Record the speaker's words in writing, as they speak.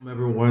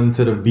Everyone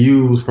to the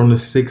Views from the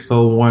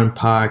 601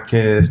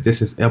 podcast.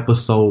 This is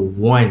episode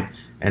 1,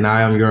 and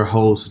I am your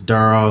host,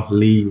 Darrell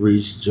Lee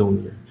Reese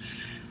Jr.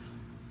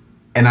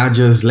 And I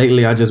just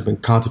been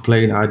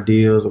contemplating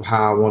ideas of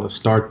how I want to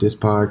start this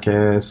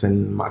podcast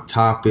and my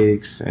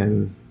topics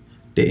and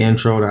the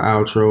intro, the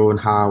outro,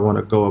 and how I want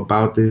to go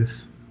about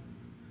this.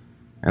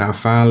 And I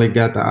finally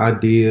got the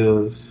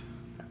ideas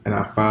and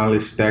I finally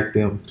stacked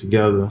them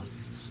together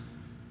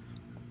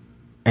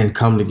and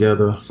come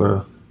together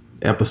for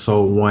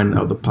episode 1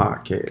 of the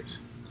podcast.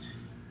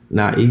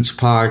 Now, each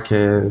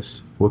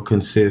podcast will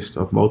consist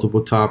of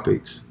multiple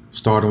topics,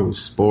 starting with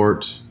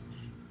sports,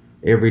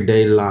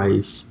 everyday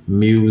life,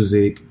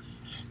 music,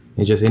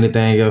 and just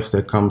anything else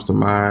that comes to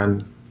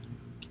mind.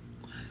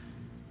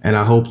 And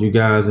I hope you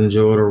guys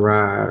enjoy the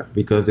ride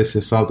because this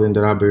is something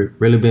that I've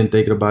really been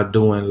thinking about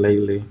doing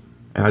lately.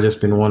 And I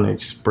just been wanting to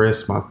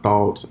express my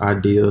thoughts,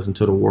 ideas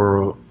into the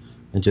world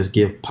and just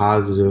give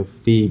positive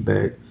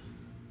feedback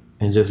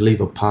and just leave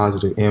a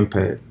positive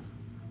impact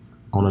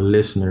on a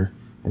listener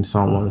in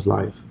someone's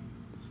life.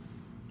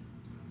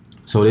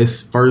 So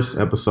this first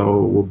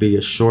episode will be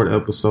a short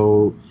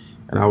episode,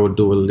 and I will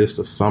do a list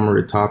of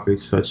summary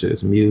topics such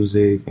as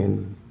music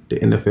and the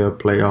NFL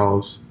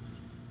playoffs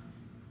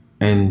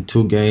and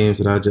 2 games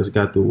that I just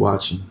got through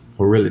watching,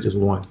 or really just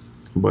one.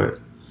 But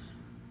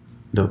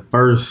the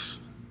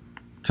first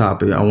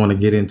topic I want to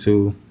get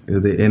into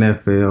is the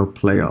NFL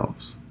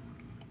playoffs.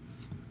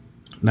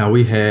 Now,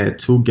 we had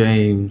 2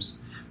 games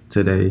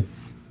today,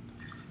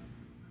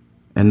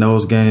 and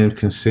those games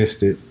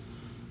consisted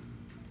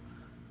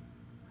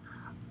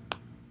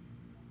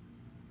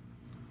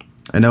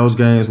and those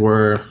games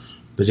were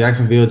the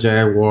Jacksonville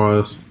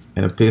Jaguars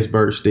and the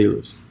Pittsburgh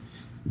Steelers.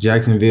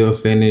 Jacksonville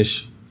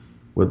finished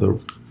with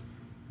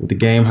the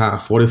game high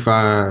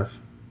 45,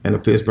 and the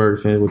Pittsburgh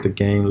finished with the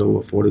game low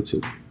of 42.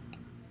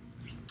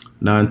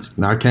 Now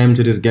I came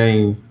to this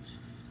game.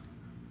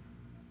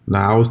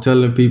 Now I was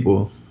telling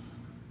people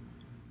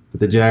that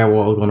the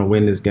Jaguars are going to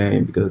win this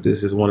game because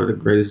this is one of the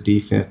greatest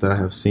defense that I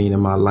have seen in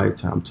my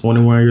lifetime. I'm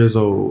 21 years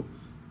old,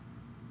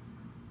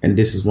 and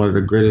this is one of the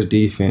greatest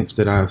defense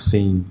that I have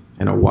seen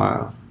in a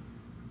while,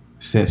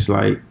 since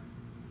like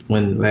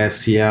when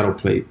last Seattle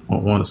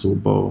won a Super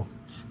Bowl,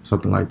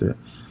 something like that.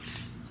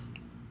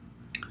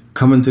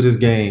 Coming to this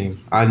game,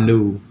 I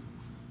knew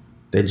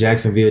that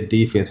Jacksonville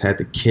defense had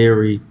to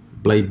carry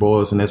Blake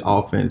Bortles in this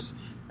offense,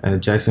 and the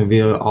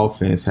Jacksonville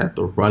offense had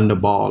to run the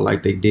ball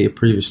like they did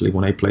previously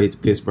when they played the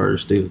Pittsburgh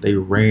Steelers. They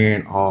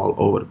ran all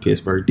over the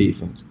Pittsburgh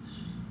defense.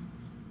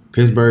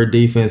 Pittsburgh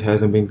defense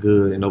hasn't been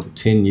good in over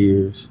 10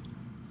 years,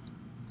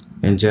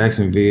 and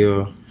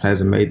Jacksonville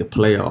hasn't made the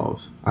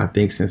playoffs, I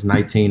think, since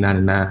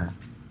 1999.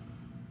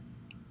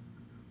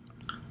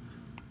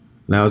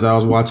 Now, as I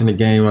was watching the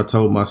game, I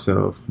told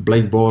myself,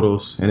 Blake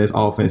Bortles and his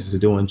offense is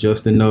doing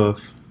just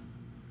enough.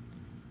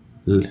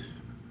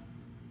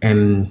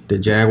 And the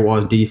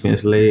Jaguars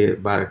defense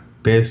led by the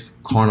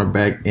best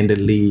cornerback in the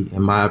league,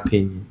 in my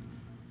opinion,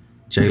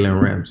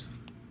 Jalen Ramsey.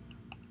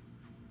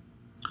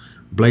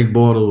 Blake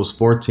Bortles was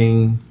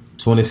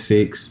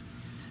 14-26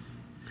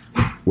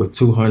 with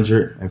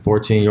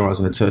 214 yards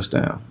and a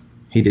touchdown.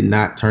 He did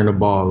not turn the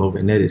ball over,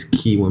 and that is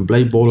key. When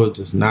Blake Bortles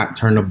does not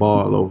turn the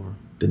ball over,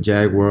 the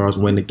Jaguars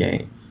win the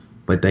game.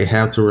 But they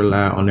have to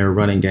rely on their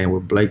running game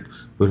with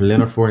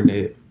Leonard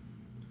Fournette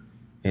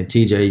and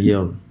T.J.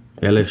 Yeldon,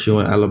 LSU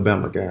and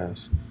Alabama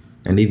guys.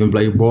 And even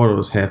Blake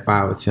Bortles had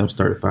 5 attempts,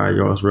 35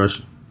 yards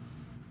rushing.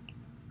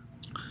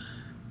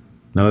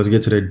 Now let's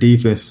get to the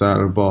defense side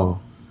of the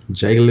ball.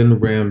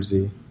 Jalen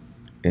Ramsey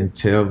and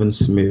Telvin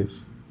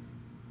Smith.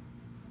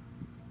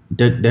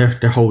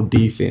 Their whole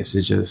defense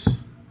is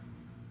just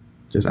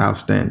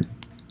outstanding.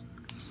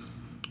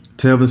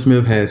 Telvin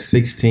Smith had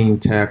 16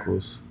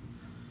 tackles,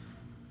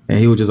 and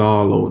he was just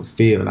all over the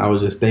field. I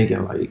was just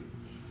thinking, like,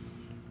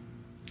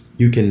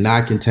 you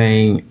cannot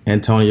contain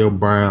Antonio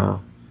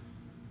Brown,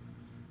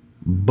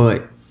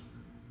 but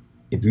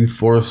if you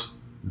force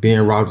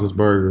Ben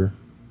Roethlisberger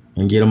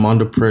and get him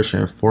under pressure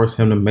and force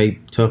him to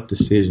make tough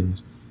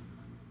decisions,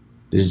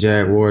 this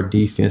Jaguar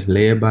defense,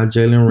 led by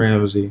Jalen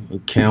Ramsey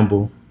and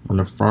Campbell on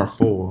the front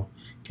 4,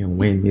 can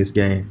win this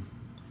game.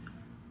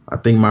 I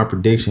think my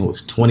prediction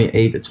was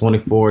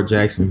 28-24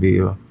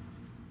 Jacksonville,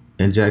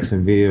 and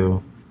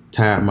Jacksonville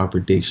tied my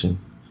prediction.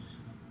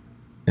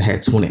 It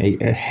had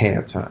 28 at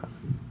halftime.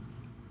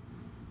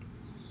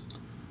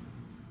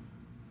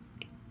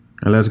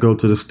 And let's go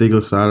to the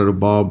Steelers side of the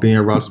ball.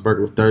 Ben Roethlisberger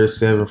was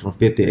 37 from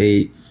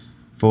 58,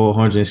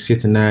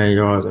 469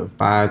 yards and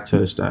 5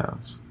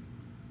 touchdowns.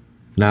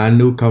 Now, I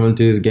knew coming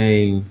to this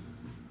game,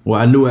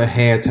 I knew at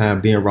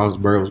halftime Ben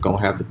Roethlisberger was going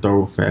to have to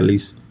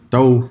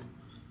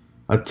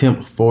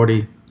attempt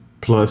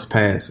 40-plus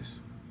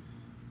passes.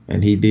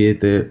 And he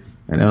did that.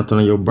 And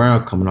Antonio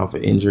Brown, coming off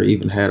an injury,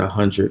 even had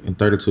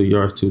 132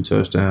 yards, 2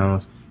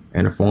 touchdowns.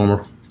 And the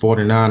former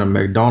 49er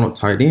McDonald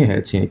tight end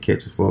had 10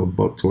 catches for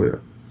 $112.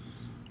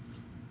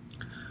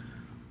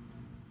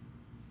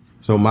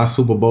 So my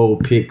Super Bowl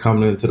pick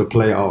coming into the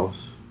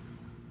playoffs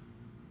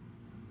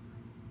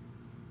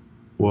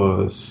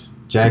was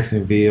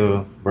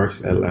Jacksonville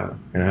versus Atlanta,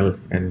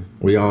 and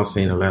we all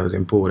seen Atlanta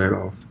didn't pull that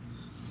off.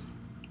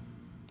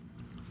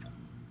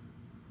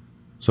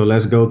 So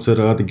let's go to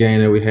the other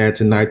game that we had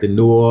tonight, the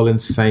New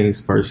Orleans Saints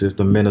versus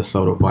the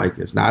Minnesota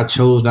Vikings. Now, I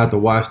chose not to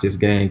watch this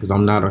game because I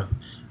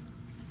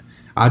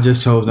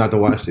just chose not to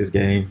watch this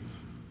game.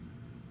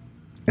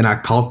 And I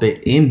caught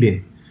the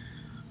ending.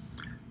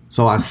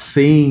 So I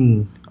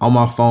seen on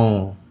my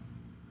phone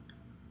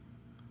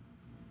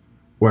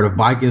where the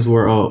Vikings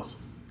were up.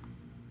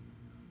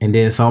 And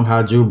then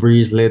somehow Drew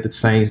Brees led the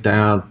Saints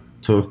down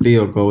to a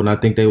field goal. And I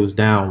think they was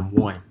down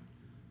 1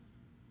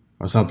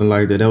 or something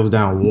like that. They was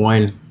down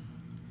 1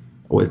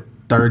 with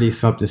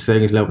 30-something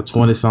seconds left, with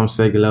 20-something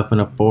seconds left in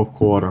the fourth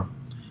quarter.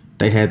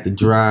 They had to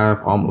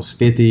drive almost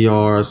 50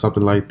 yards,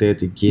 something like that,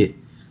 to get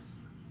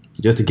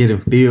in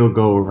field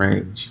goal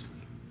range.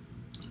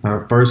 Now,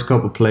 the first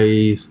couple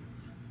plays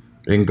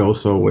didn't go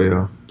so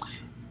well.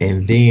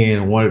 And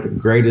then one of the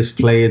greatest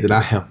plays that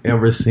I have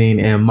ever seen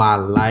in my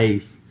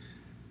life,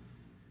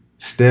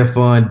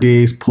 Stefon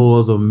Diggs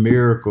pulls a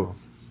miracle.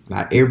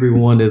 Now,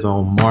 everyone is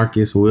on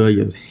Marcus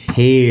Williams'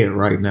 head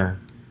right now.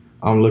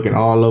 I'm looking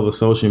all over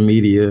social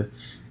media,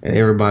 and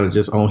everybody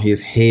just on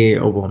his head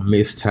over a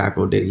missed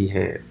tackle that he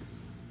had.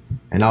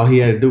 And all he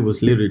had to do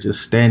was literally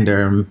just stand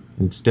there, and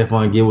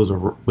Stefon Diggs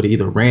would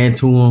either ran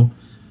to him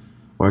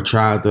or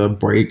tried to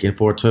break it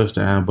for a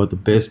touchdown, but the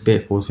best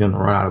bet was him to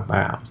run out of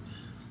bounds.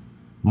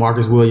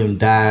 Marcus Williams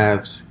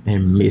dives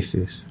and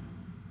misses.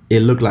 It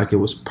looked like it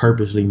was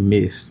purposely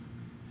missed.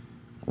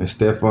 And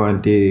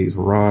Stefon Diggs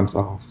runs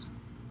off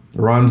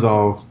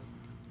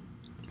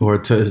for a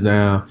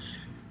touchdown.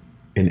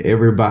 And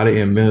everybody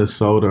in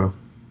Minnesota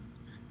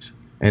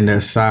and their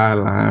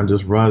sideline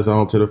just runs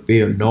onto the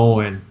field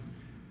knowing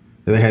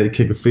that they had to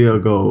kick a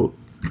field goal.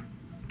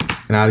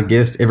 And I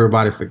guess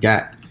everybody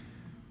forgot.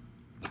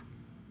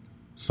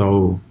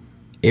 So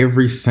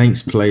every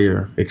Saints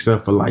player,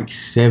 except for like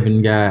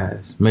 7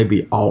 guys,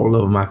 maybe all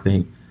of them, I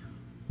think,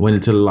 went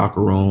into the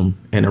locker room.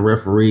 And the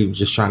referee was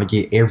just trying to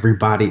get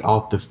everybody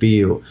off the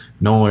field,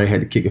 knowing they had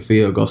to kick a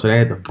field goal. So they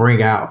had to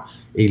bring out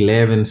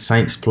 11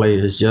 Saints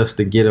players just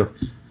to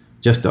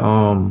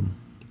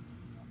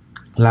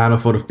line up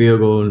for the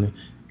field goal,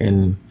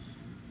 and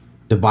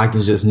the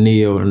Vikings just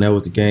kneeled, and that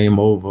was the game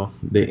over.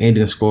 The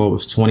ending score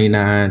was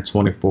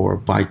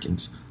 29-24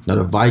 Vikings. Now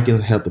the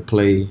Vikings have to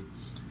play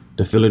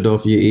the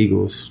Philadelphia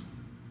Eagles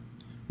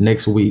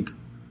next week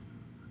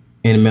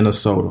in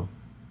Minnesota.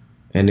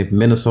 And if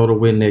Minnesota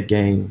win that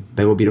game,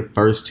 they will be the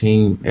first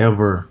team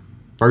ever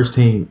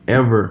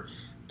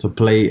to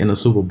play in a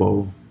Super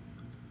Bowl.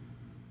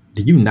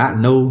 Do you not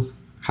know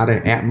how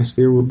that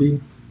atmosphere will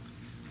be?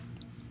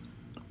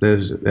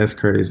 That's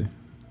crazy.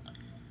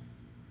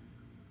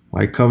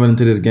 Like, coming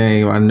into this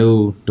game, I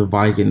knew the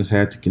Vikings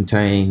had to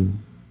contain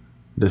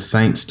the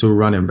Saints' 2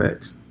 running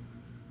backs.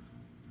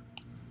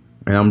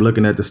 And I'm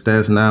looking at the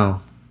stats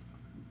now,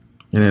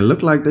 and it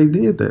looked like they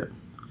did that.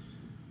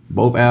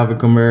 Both Alvin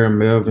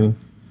Kamara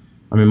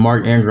and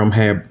Mark Ingram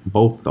had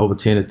both over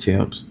 10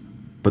 attempts,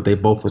 but they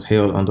both was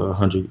held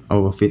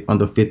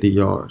under 50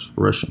 yards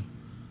rushing.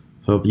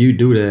 So if you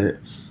do that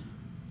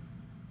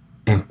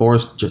and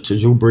force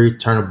Drew Brees to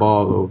turn the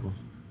ball over,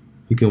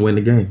 you can win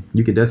the game.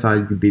 That's how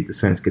you can beat the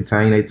Saints.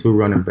 Contain their 2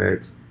 running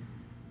backs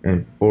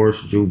and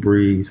force Drew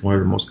Brees, one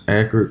of the most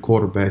accurate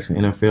quarterbacks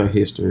in NFL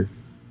history,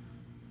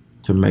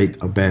 to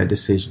make a bad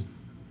decision.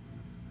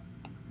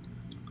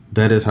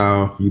 That is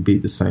how you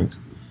beat the Saints.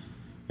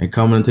 And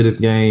coming into this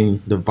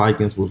game, the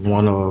Vikings was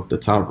one of the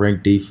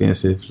top-ranked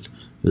defenses,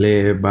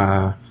 led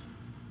by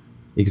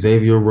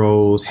Xavier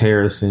Rhodes,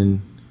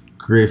 Harrison,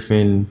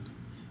 Griffin,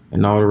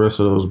 and all the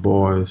rest of those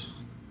boys.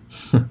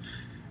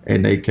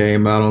 And they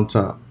came out on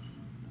top.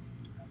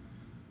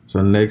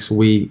 So next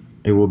week,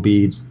 it will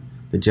be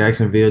the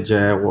Jacksonville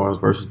Jaguars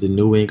versus the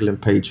New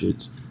England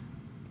Patriots.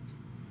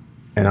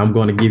 And I'm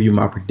going to give you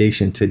my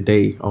prediction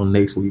today on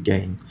next week's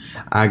game.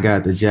 I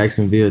got the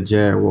Jacksonville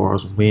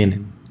Jaguars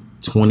winning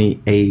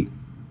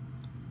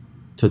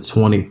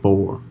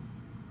 28-24.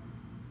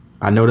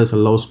 I know that's a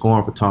low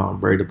scoring for Tom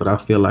Brady, but I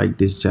feel like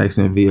this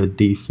Jacksonville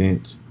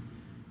defense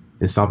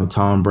is something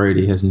Tom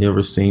Brady has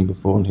never seen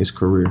before in his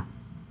career.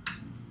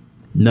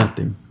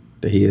 Nothing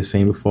that he has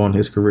seen before in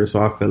his career.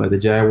 So I feel like the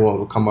Jaguars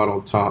will come out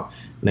on top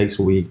next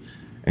week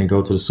and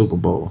go to the Super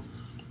Bowl.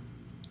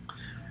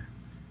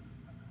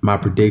 My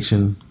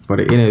prediction for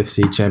the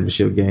NFC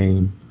Championship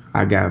game,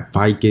 I got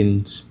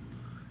Vikings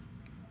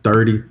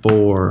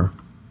 34,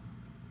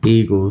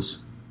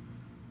 Eagles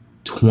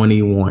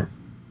 21.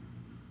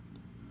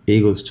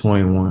 Eagles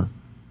 21.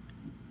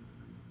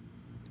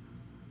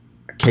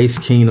 Case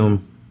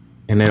Keenum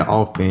and that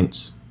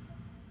offense,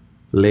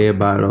 led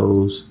by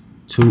those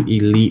 2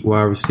 elite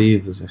wide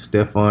receivers, and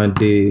Stefon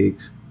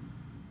Diggs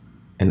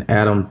and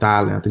Adam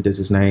Thielen, I think that's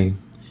his name,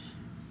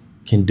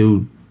 can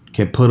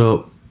put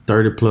up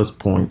 30-plus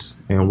points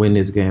and win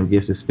this game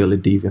against this Philly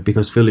defense,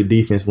 because Philly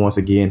defense once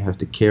again has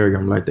to carry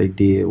them like they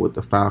did with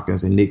the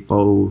Falcons and Nick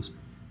Foles.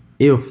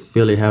 If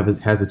Philly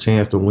has a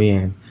chance to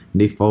win,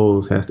 Nick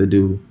Foles has to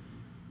do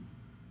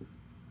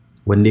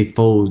what Nick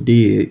Foles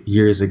did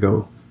years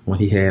ago when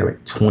he had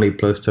like 20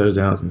 plus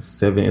touchdowns and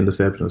 7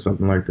 interceptions or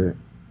something like that.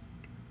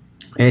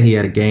 And he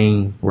had a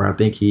game where I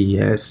think he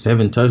had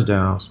 7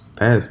 touchdowns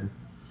passing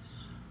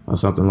or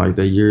something like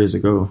that years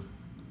ago.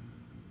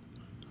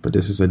 But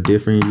this is a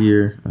different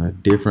year, a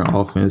different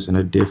offense, and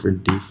a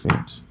different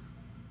defense.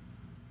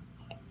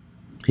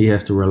 He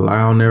has to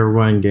rely on their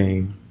run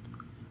game,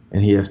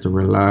 and he has to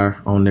rely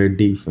on their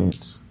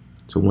defense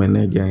to win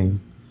that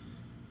game.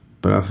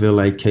 But I feel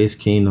like Case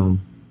Keenum,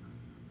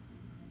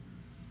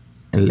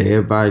 and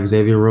led by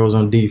Xavier Rhodes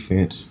on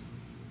defense,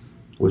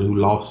 who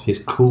lost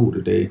his cool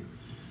today,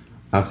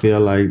 I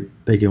feel like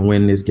they can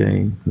win this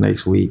game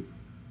next week.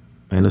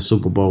 And the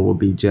Super Bowl will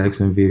be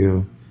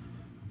Jacksonville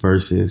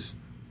versus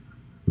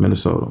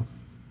Minnesota.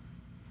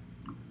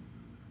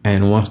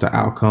 And once the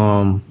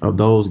outcome of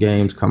those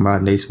games come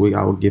out next week,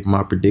 I will give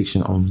my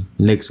prediction on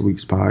next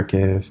week's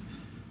podcast.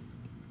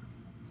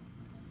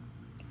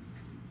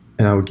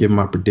 And I will give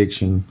my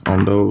prediction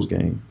on those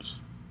games.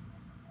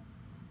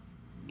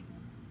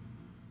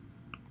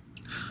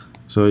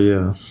 So,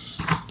 yeah.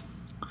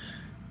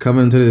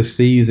 Coming into this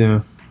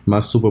season,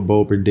 my Super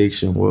Bowl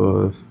prediction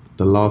was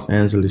the Los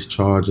Angeles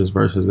Chargers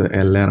versus the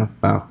Atlanta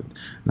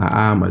Falcons. Now,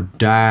 I'm a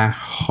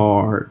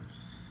die-hard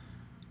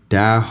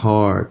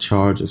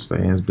Chargers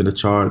fan. Been a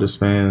Chargers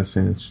fan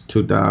since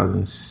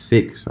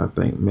 2006, I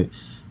think.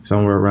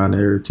 Somewhere around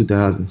there,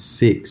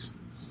 2006.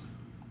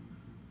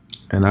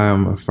 And I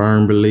am a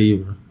firm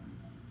believer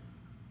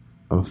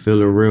of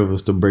Phillip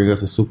Rivers to bring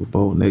us a Super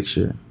Bowl next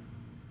year.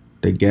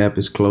 The gap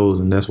is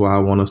closing. That's why I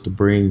want us to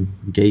bring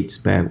Gates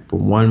back for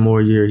one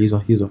more year. He's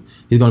going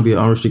to be an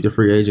unrestricted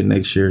free agent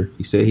next year.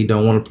 He said he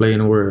don't want to play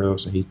anywhere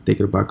else, and he's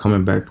thinking about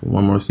coming back for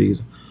one more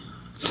season.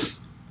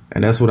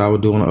 And that's what I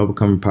would do on the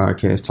upcoming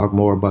podcast, talk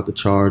more about the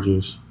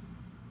Chargers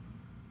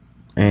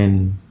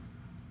and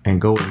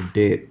go in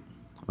depth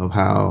of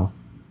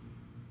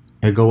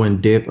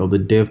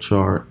the depth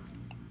chart.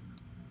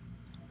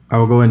 I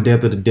will go in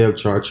depth of the depth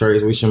chart,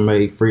 trades we should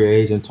make, free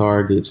agent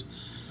targets,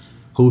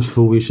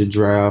 who we should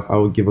draft. I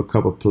would give a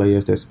couple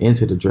players that's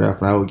into the draft,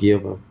 and I would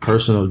give a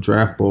personal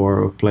draft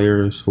board of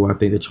players who I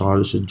think the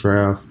Chargers should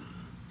draft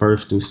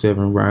first through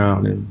 7th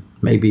round, and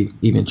maybe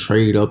even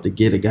trade up to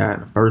get a guy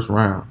in the 1st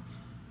round,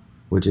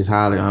 which is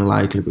highly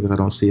unlikely because I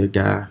don't see a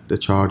guy the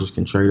Chargers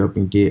can trade up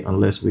and get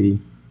unless we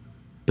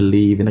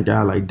believe in a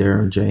guy like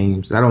Derwin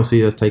James. I don't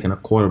see us taking a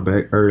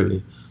quarterback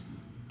early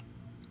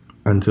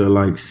until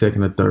like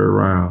 2nd or 3rd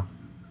round.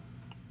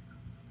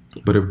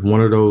 But if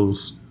one of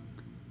those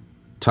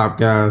top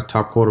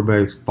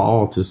quarterbacks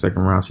fall to 2nd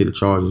round, I see the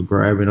Chargers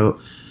grabbing up,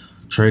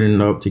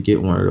 trading up to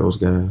get one of those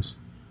guys.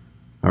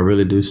 I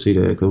really do see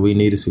that because we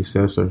need a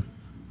successor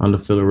under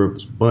Phillip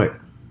Rivers. But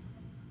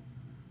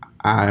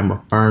I am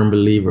a firm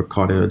believer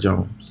Cardale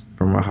Jones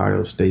from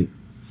Ohio State.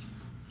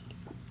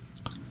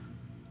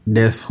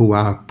 That's who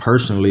I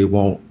personally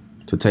want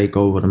to take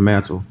over the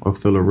mantle of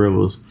Phillip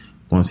Rivers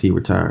once he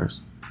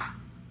retires.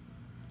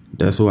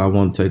 That's who I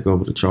want to take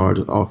over the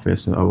Chargers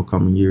offense in the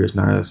upcoming years.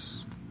 Now,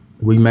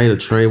 we made a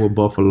trade with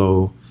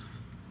Buffalo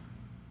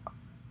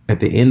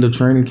at the end of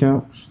training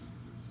camp,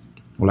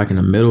 or like in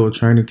the middle of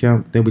training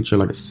camp. I think we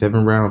traded like a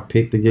 7th round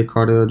pick to get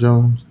Cardale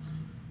Jones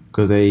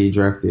because they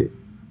drafted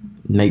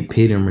Nate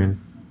Peterman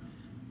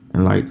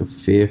in like the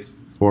 5th,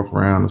 4th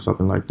round or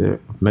something like that,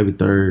 maybe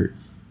 3rd.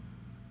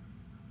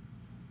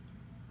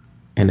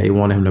 And they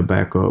wanted him to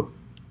back up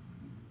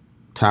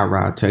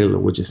Tyrod Taylor,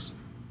 which is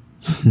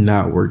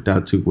not worked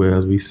out too well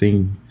as we've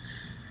seen.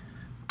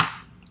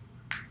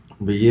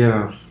 But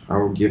yeah, I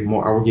will get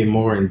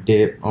more in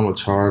depth on the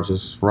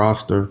Chargers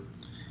roster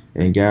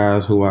and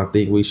guys who I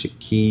think we should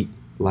keep,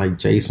 like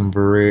Jason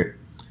Verrett,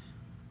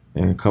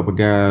 and a couple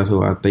guys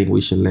who I think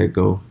we should let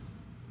go.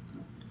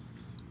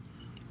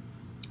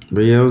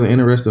 But yeah, it was an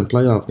interesting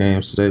playoff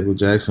games today with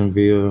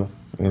Jacksonville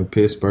and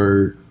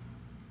Pittsburgh,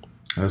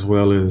 as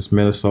well as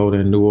Minnesota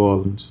and New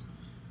Orleans.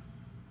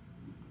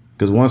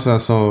 Because once I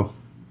saw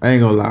they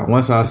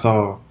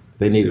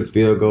needed a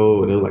field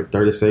goal, there was like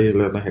 30 seconds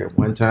left, and they had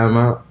one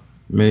timeout.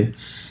 Man,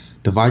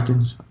 the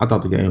Vikings, I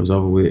thought the game was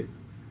over with.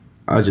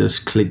 I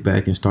just clicked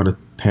back and started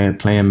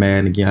playing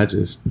Madden again. I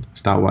just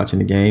stopped watching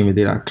the game, and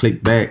then I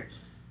clicked back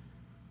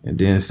and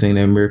then seen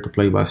that miracle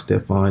play by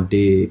Stephon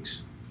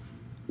Diggs.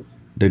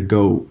 The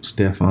GOAT,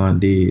 Stephon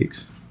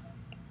Diggs.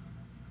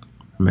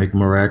 Make a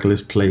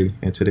miraculous play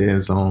into the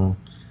end zone,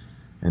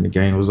 and the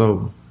game was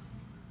over.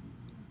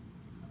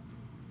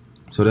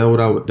 So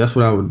that's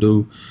what I would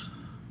do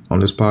on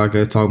this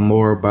podcast. Talk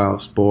more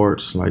about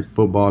sports like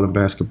football and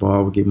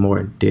basketball. We'll get more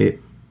in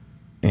depth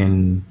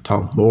and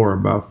talk more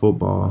about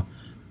football,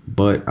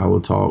 but I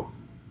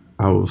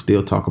will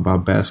still talk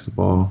about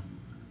basketball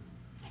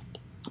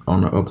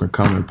on the up and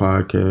coming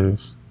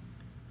podcast,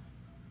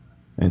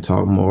 and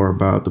talk more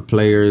about the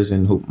players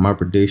and my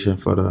prediction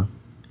for the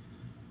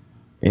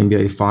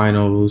NBA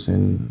Finals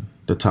and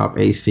the top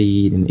 8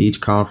 seed in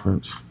each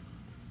conference,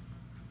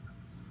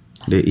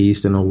 the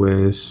East and the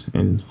West,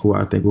 and who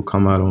I think will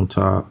come out on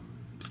top,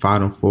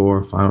 Final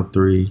 4, Final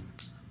 3,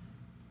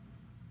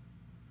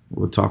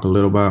 We'll talk a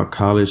little about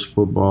college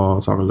football,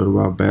 talk a little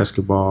about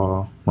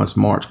basketball once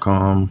March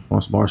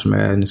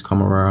Madness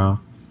come around,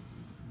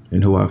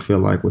 and who I feel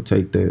like will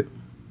take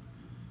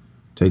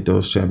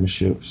those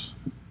championships.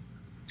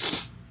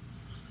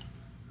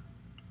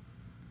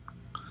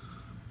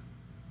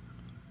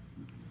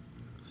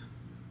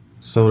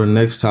 So the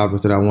next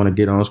topic that I want to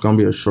get on is going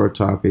to be a short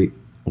topic.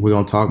 We're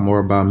going to talk more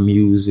about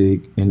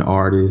music and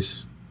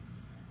artists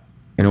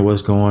and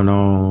what's going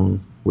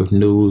on with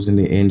news in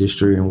the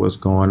industry and what's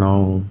going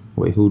on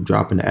with who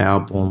dropping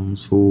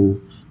albums,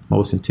 who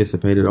most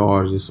anticipated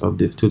artists of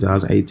this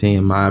 2018,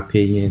 in my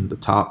opinion, the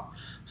top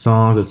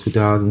songs of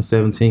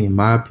 2017, in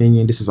my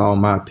opinion. This is all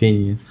my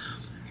opinion.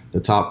 The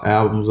top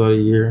albums of the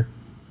year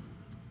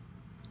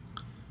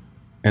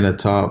and the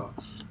top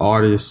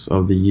artists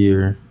of the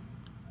year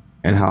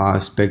and how I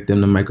expect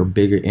them to make a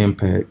bigger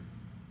impact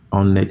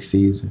on next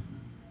season.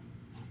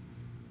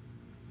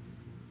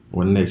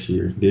 Well, next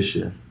year, this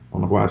year. I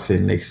don't know why I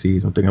said next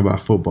season. I'm thinking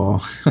about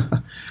football.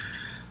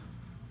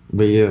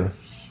 But yeah,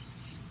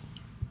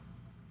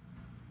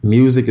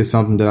 music is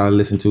something that I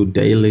listen to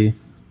daily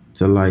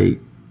to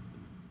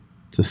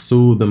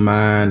soothe the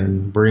mind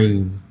and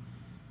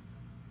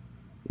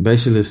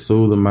basically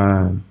soothe the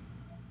mind.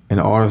 And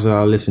the artists that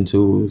I listen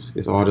to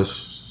is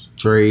artists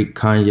Drake,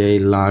 Kanye,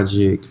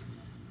 Logic,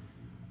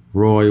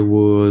 Roy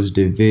Woods,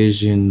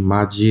 Division,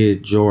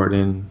 Majid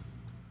Jordan.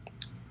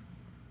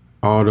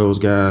 All those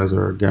guys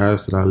are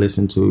guys that I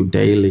listen to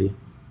daily,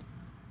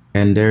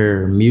 and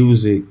their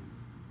music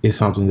is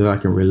something that I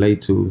can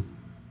relate to.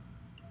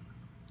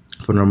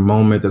 From the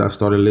moment that I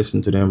started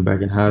listening to them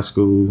back in high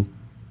school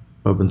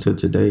up until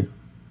today,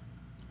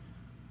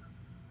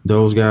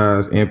 those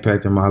guys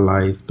impacted my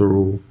life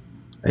through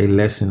a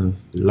lesson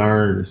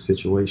learned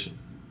situation.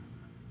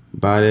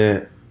 By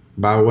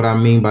what I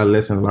mean by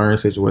lesson learned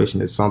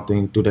situation is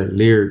something through their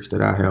lyrics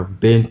that I have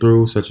been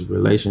through, such as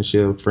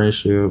relationship,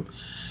 friendship,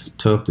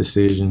 tough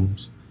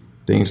decisions,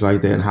 things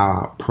like that, and how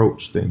I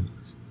approach things.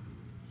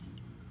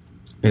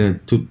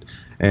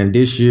 And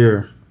this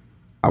year,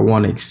 I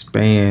want to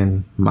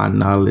expand my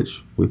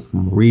knowledge with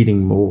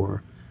reading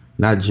more,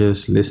 not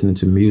just listening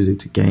to music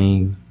to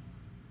gain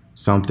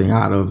something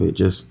out of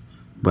it,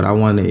 but I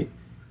want to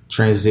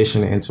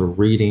transition into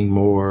reading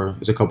more.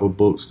 There's a couple of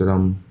books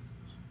that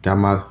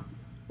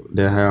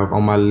that I have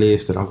on my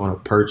list that I'm going to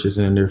purchase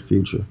in the near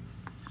future,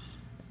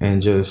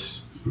 and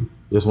just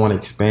want to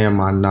expand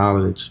my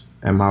knowledge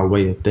and my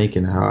way of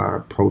thinking, how I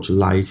approach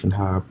life and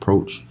how I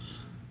approach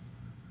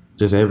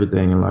just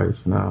everything in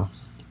life. Now,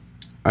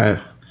 I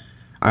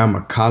am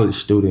a college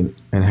student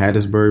in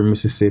Hattiesburg,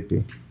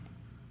 Mississippi.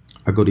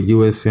 I go to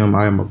USM.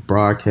 I am a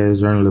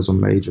broadcast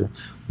journalism major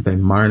with a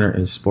minor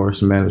in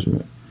sports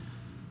management.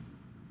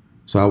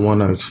 So I want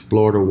to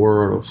explore the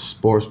world of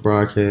sports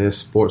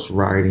broadcast, sports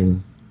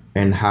writing,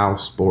 and how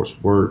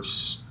sports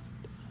works,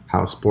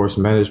 how sports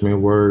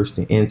management works,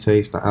 the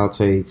intakes, the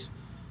outtakes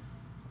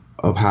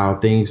of how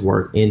things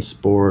work in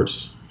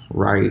sports,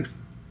 write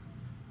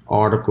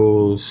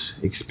articles,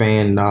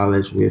 expand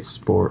knowledge with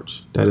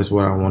sports. That is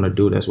what I want to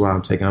do. That's why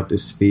I'm taking up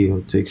this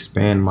field, to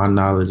expand my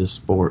knowledge of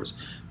sports.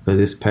 Because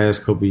this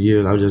past couple of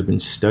years, I've just been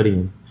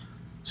studying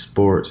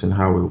sports and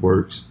how it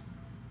works.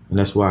 And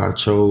that's why I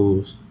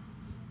chose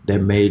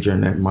that major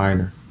and that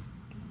minor.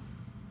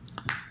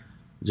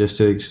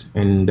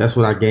 And that's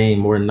what I gain,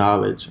 more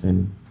knowledge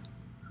and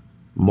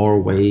more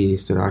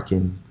ways that I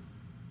can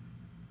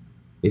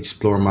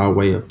explore my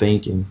way of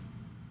thinking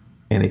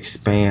and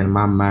expand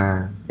my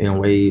mind in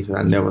ways that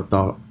I never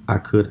thought I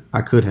could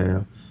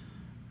have.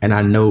 And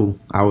I know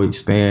I will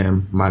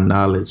expand my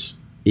knowledge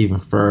even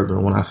further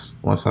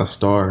once I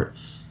start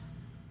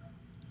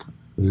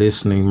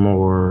listening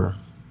more,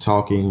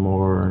 talking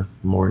more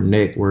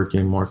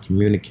networking, more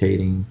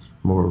communicating,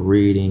 more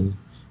reading,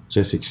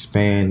 just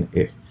expand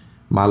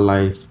my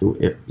life through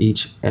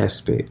each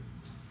aspect.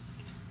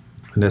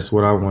 And that's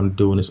what I want to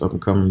do in this up and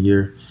coming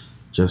year,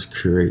 just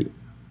create.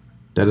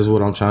 That is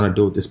what I'm trying to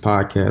do with this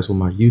podcast, with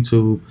my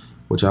YouTube,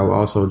 which I will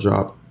also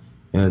drop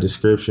in the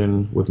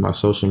description with my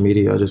social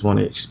media. I just want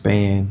to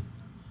expand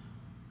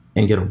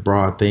and get a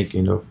broad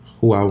thinking of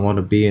who I want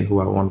to be and who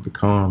I want to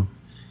become.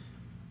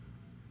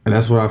 And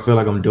that's what I feel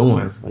like I'm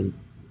doing.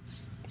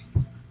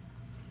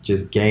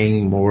 Just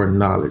gain more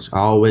knowledge. I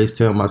always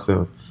tell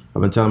myself,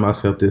 I've been telling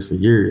myself this for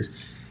years,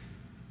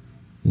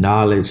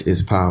 knowledge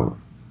is power.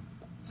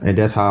 And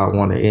that's how I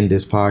want to end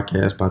this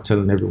podcast, by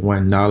telling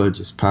everyone knowledge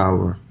is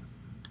power.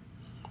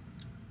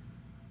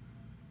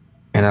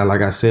 And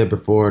like I said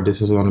before,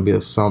 this is going to be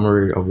a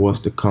summary of what's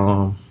to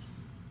come.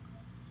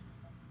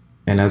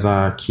 And as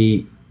I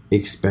keep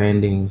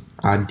expanding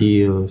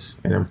ideas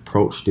and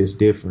approach this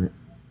different,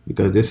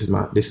 because this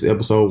is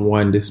episode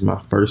 1. This is my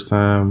first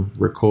time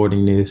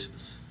recording this.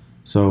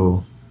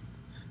 So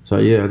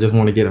yeah, I just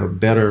want to get a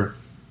better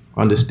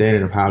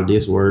understanding of how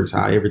this works,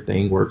 how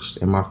everything works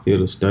in my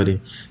field of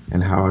study,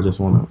 and how I just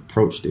want to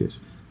approach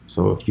this.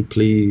 So if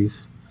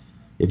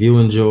you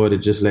enjoyed it,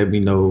 just let me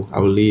know. I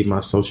will leave my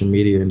social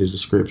media in the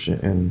description,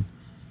 and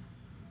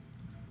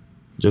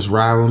just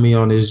ride with me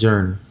on this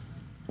journey.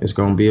 it's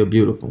gonna be a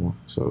beautiful one.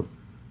 So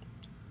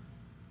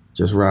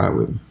just ride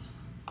with me.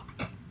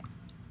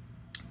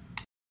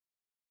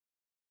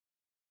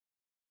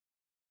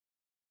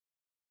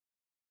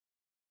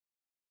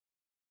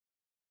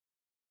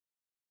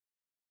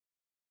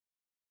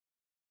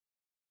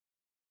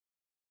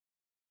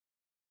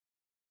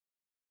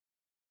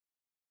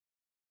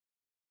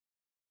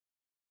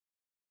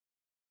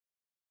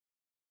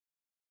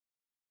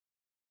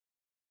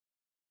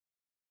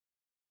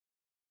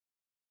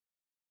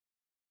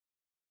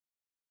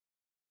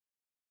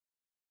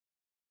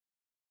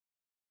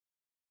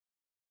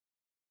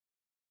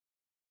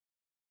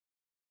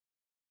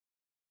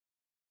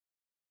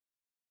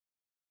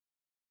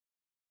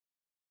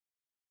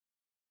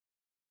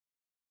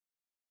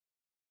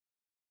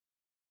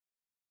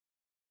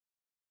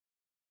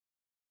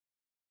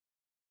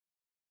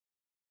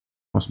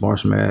 Once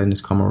March Madness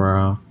come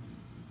around,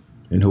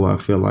 and who I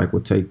feel like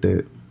would take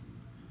those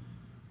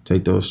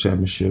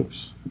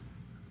championships.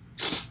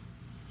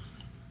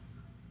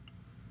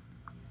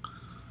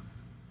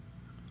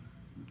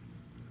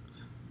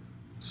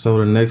 So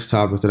the next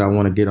topic that I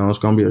want to get on, it's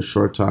gonna be a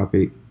short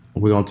topic.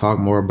 We're gonna talk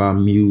more about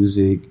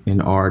music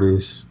and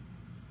artists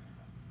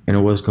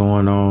and what's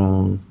going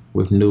on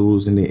with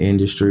news in the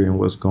industry and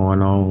what's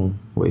going on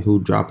with who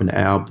dropping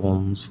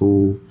albums,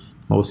 who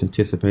most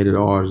anticipated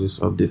artists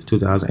of this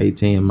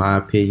 2018, in my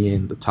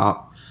opinion, the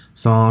top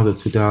songs of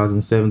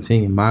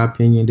 2017, in my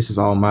opinion. This is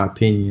all my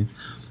opinion.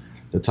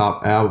 The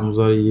top albums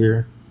of the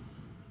year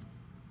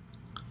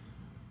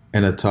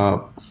and the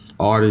top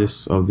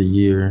artists of the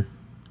year,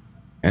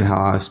 and how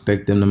I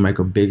expect them to make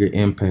a bigger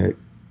impact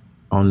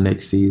on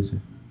next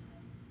season.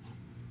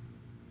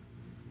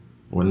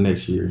 Or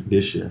next year,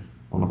 this year.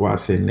 I don't know why I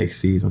said next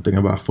season. I'm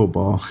thinking about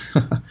football.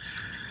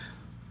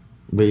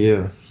 But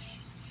yeah.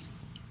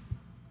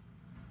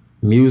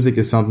 Music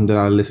is something that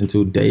I listen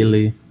to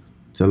daily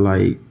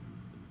to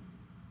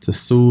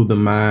soothe the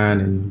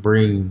mind and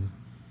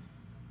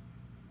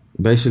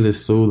basically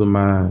soothe the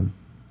mind.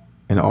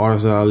 And the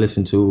artists that I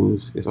listen to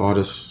is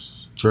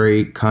artists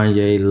Drake,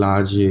 Kanye,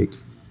 Logic,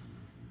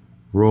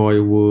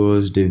 Roy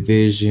Woods,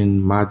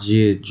 Division,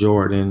 Majid,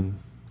 Jordan.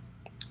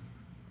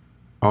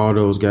 All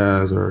those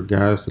guys are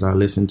guys that I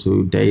listen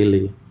to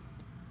daily.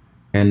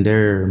 And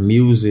their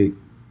music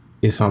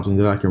is something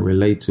that I can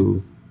relate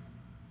to.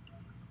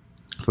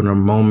 From the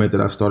moment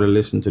that I started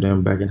listening to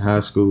them back in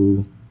high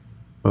school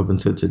up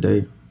until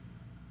today.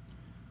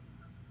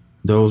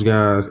 Those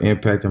guys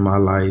impacted my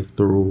life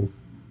through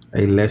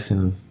a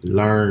lesson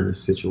learned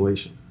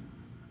situation.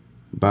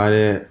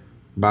 By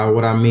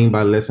what I mean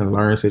by lesson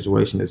learned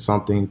situation is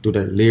something through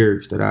their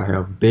lyrics that I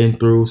have been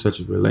through,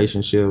 such as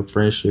relationship,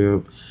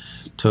 friendship,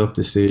 tough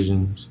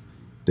decisions,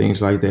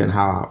 things like that, and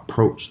how I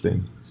approach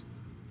things.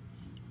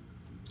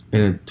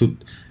 And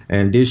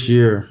this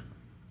year,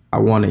 I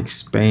want to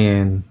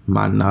expand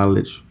my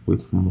knowledge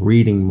with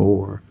reading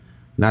more,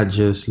 not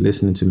just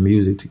listening to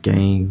music to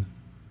gain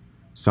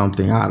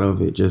something out of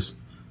it,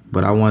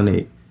 but I want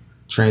to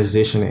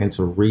transition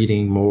into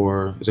reading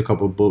more. There's a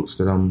couple of books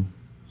that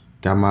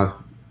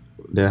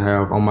that I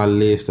have on my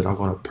list that I'm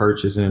going to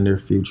purchase in the near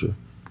future,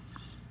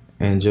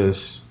 and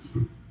just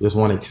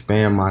want to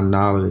expand my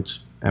knowledge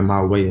and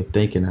my way of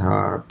thinking, how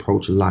I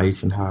approach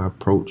life and how I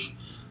approach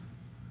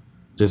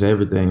just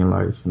everything in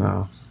life.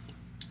 Now,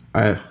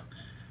 I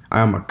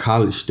am a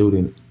college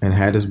student in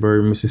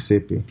Hattiesburg,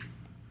 Mississippi.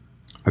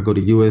 I go to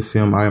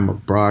USM. I am a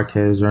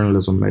broadcast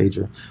journalism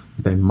major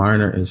with a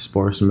minor in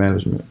sports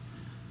management.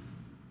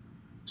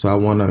 So I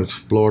want to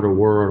explore the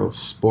world of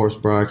sports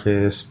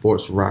broadcast,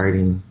 sports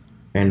writing,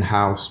 and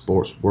how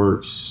sports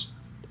works,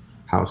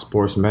 how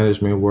sports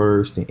management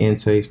works, the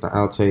intakes, the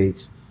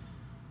outtakes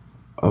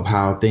of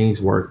how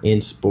things work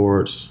in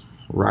sports,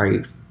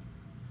 write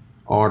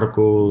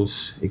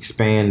articles,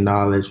 expand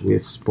knowledge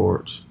with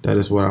sports. That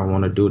is what I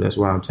want to do. That's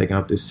why I'm taking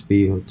up this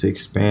field, to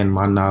expand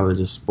my knowledge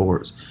of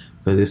sports.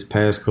 Because this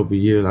past couple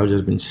of years, I've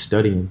just been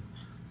studying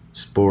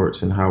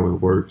sports and how it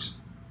works.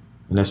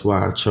 And that's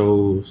why I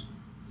chose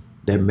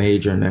that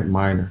major and that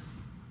minor.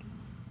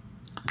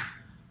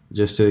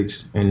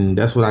 And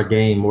that's what I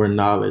gain, more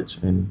knowledge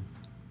and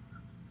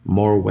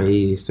more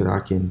ways that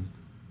I can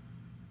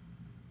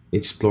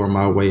explore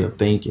my way of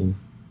thinking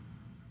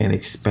and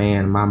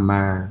expand my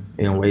mind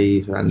in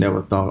ways that I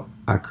never thought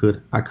I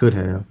could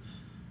have.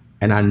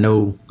 And I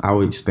know I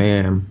will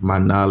expand my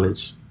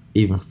knowledge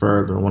even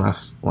further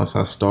once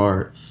I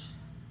start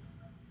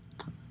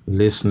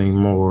listening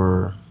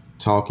more,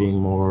 talking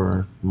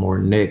more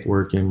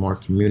networking, more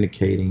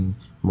communicating,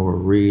 more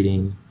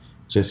reading,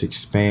 just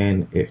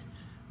expand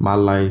my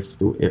life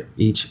through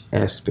each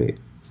aspect.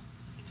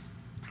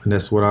 And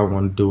that's what I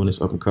want to do in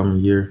this up and coming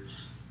year,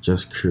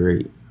 just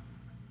create.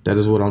 That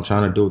is what I'm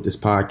trying to do with this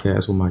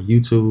podcast, with my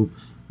YouTube,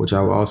 which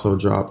I will also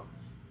drop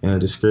in a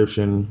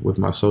description with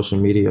my social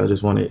media. I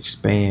just want to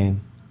expand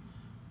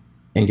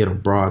and get a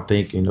broad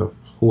thinking of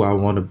who I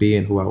want to be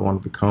and who I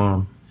want to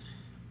become.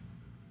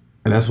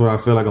 And that's what I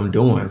feel like I'm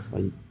doing.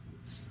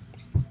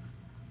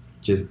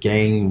 Just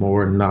gain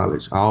more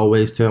knowledge. I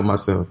always tell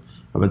myself,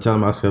 I've been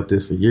telling myself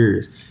this for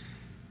years,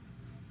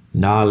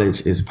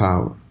 knowledge is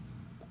power.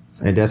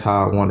 And that's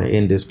how I want to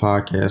end this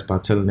podcast, by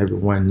telling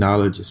everyone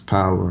knowledge is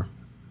power.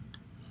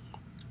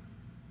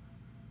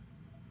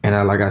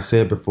 And like I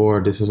said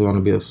before, this is going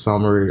to be a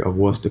summary of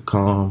what's to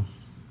come.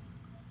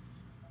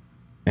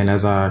 And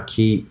as I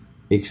keep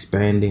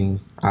expanding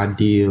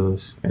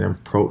ideas and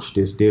approach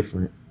this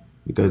different,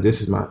 because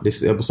this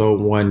is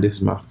episode 1. This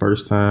is my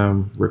first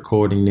time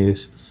recording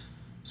this.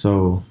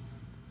 So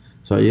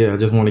yeah, I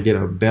just want to get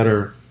a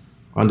better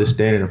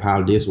understanding of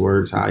how this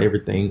works, how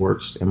everything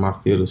works in my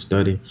field of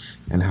study,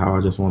 and how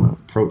I just want to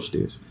approach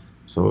this.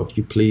 So if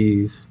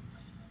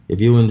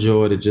you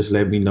enjoyed it, just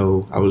let me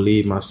know. I will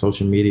leave my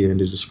social media in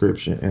the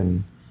description,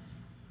 and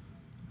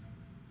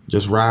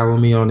just ride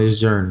with me on this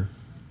journey.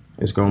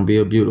 It's going to be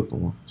a beautiful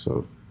one.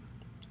 So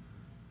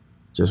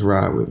just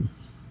ride with me.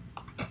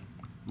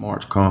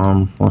 March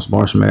come, once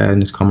March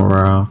Madness come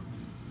around,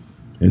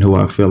 and who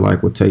I feel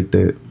like will take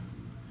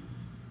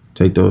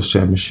those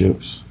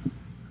championships.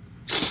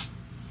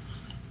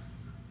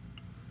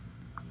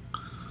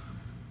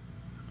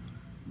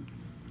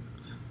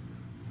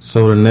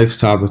 So the next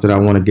topic that I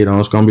want to get on,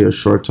 it's going to be a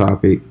short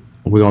topic.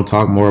 We're going to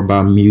talk more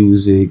about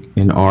music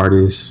and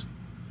artists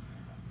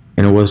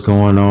and what's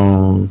going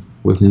on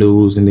with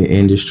news in the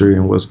industry,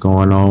 and what's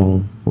going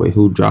on with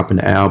who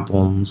dropping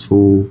albums,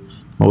 who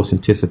most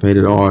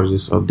anticipated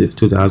artists of this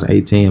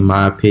 2018, in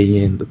my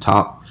opinion, the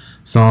top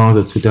songs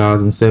of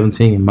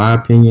 2017, in my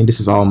opinion. This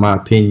is all my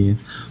opinion.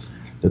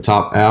 The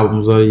top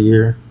albums of the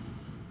year,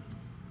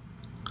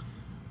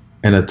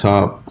 and the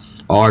top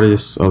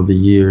artists of the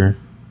year,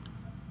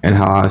 and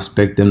how I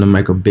expect them to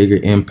make a bigger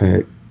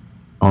impact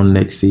on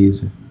next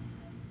season.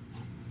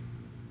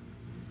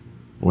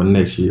 Well,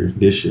 next year,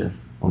 this year.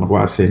 I don't know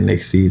why I said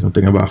next season. I'm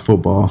thinking about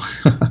football.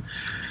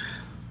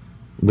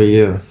 But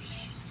yeah,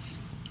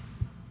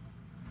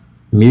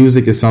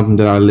 music is something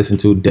that I listen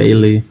to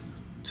daily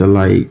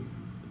to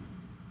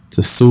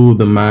soothe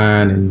the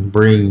mind and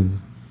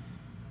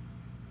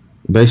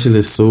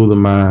basically soothe the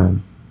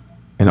mind.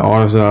 And the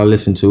artists that I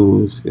listen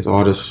to is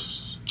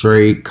artists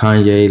Drake,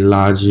 Kanye,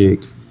 Logic,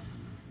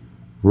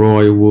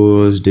 Roy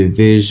Woods,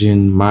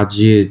 Division,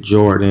 Majid,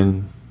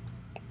 Jordan.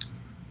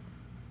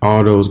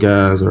 All those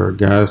guys are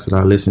guys that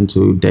I listen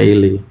to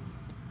daily,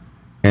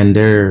 and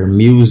their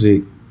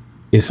music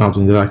is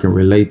something that I can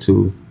relate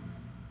to.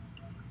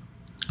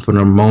 From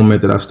the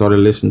moment that I started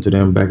listening to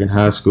them back in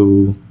high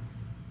school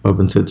up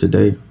until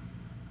today,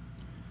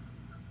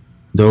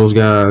 those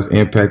guys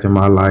impacted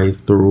my life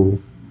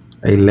through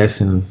a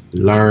lesson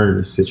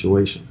learned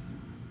situation.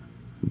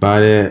 By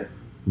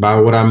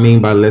what I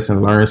mean by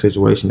lesson learned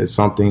situation is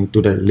something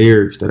through their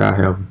lyrics that I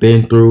have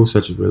been through,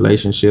 such as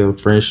relationship,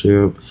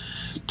 friendship,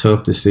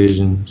 tough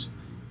decisions,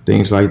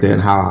 things like that,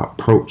 and how I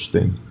approach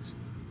things.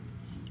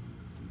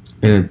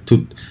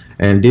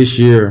 And this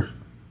year,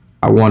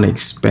 I want to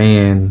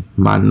expand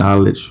my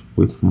knowledge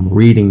with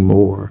reading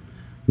more,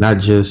 not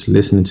just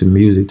listening to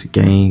music to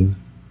gain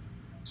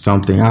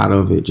something out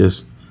of it,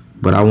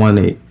 but I want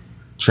to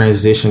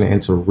transition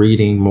into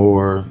reading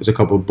more. There's a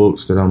couple of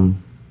books that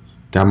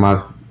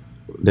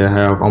that I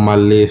have on my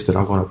list that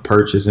I'm going to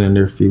purchase in the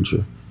near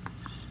future,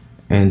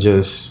 and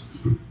just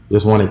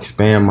want to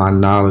expand my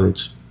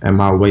knowledge and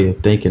my way of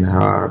thinking,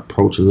 how I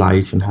approach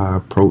life and how I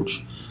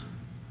approach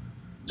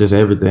just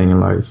everything in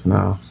life.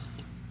 Now,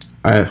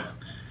 I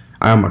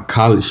am a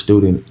college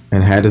student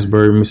in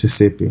Hattiesburg,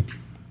 Mississippi.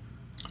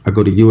 I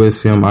go to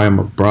USM. I am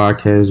a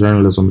broadcast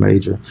journalism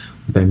major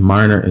with a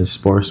minor in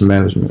sports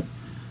management.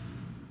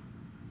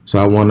 So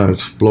I want to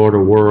explore the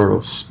world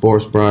of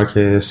sports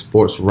broadcast,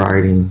 sports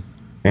writing,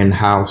 and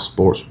how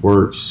sports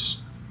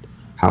works,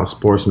 how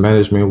sports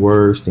management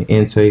works, the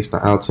intakes, the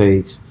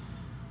outtakes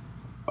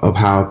of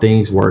how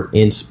things work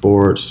in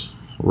sports,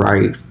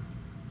 write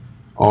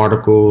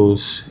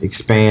articles,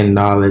 expand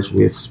knowledge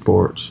with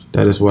sports.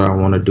 That is what I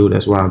want to do.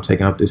 That's why I'm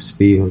taking up this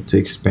field, to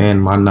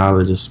expand my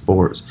knowledge of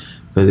sports.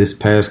 Because this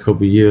past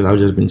couple of years, I've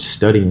just been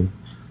studying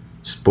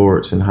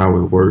sports and how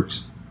it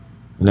works.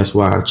 And that's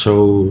why I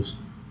chose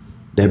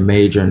that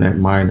major and that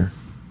minor.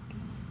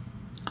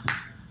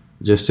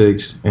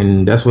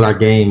 And that's what I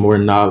gain, more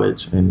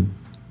knowledge and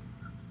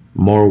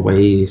more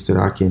ways that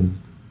I can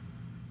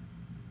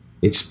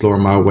explore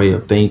my way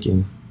of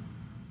thinking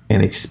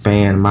and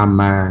expand my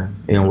mind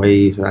in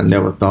ways that I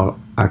never thought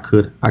I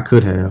could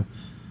have.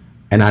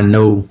 And I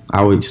know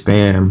I will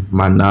expand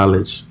my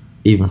knowledge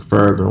even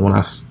further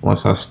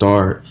once I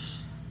start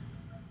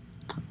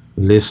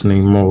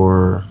listening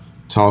more,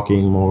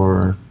 talking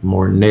more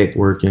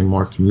networking,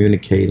 more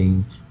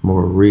communicating,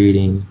 more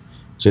reading,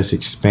 just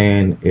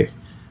expand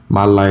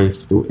my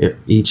life through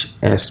each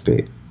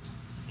aspect.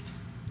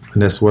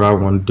 And that's what I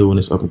want to do in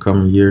this up and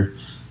coming year,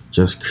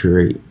 just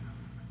create.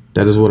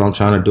 That is what I'm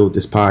trying to do with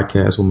this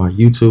podcast, with my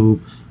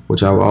YouTube,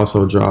 which I will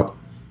also drop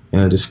in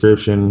the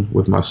description,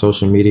 with my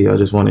social media. I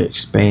just want to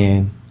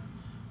expand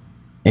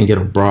and get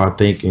a broad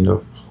thinking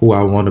of who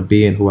I want to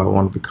be and who I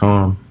want to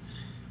become.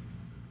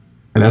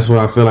 And that's what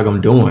I feel like I'm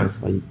doing.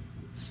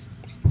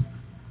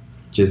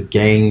 Just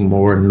gain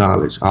more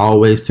knowledge. I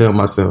always tell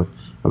myself,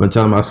 I've been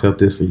telling myself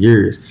this for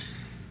years,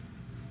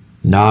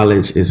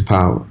 knowledge is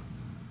power.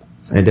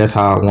 And that's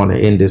how I want to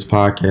end this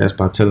podcast,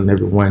 by telling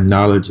everyone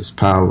knowledge is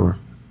power.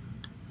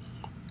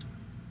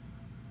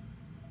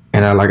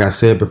 And like I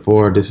said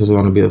before, this is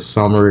going to be a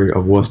summary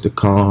of what's to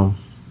come.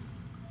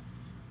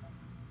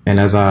 And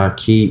as I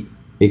keep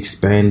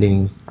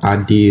expanding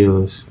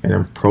ideas and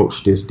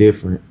approach this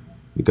different,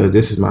 because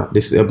this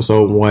is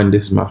episode 1.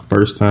 This is my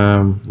first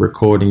time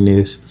recording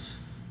this.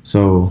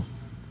 So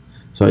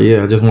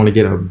yeah, I just want to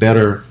get a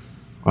better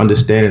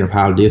understanding of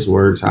how this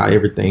works, how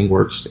everything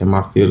works in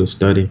my field of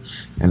study,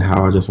 and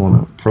how I just want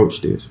to approach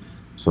this.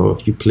 So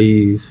if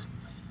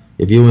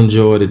you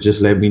enjoyed it,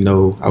 just let me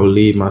know. I will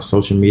leave my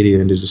social media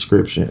in the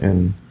description,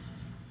 and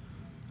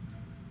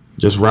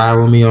just ride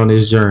with me on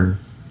this journey.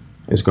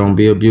 It's going to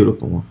be a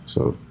beautiful one.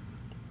 So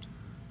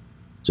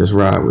just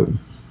ride with me.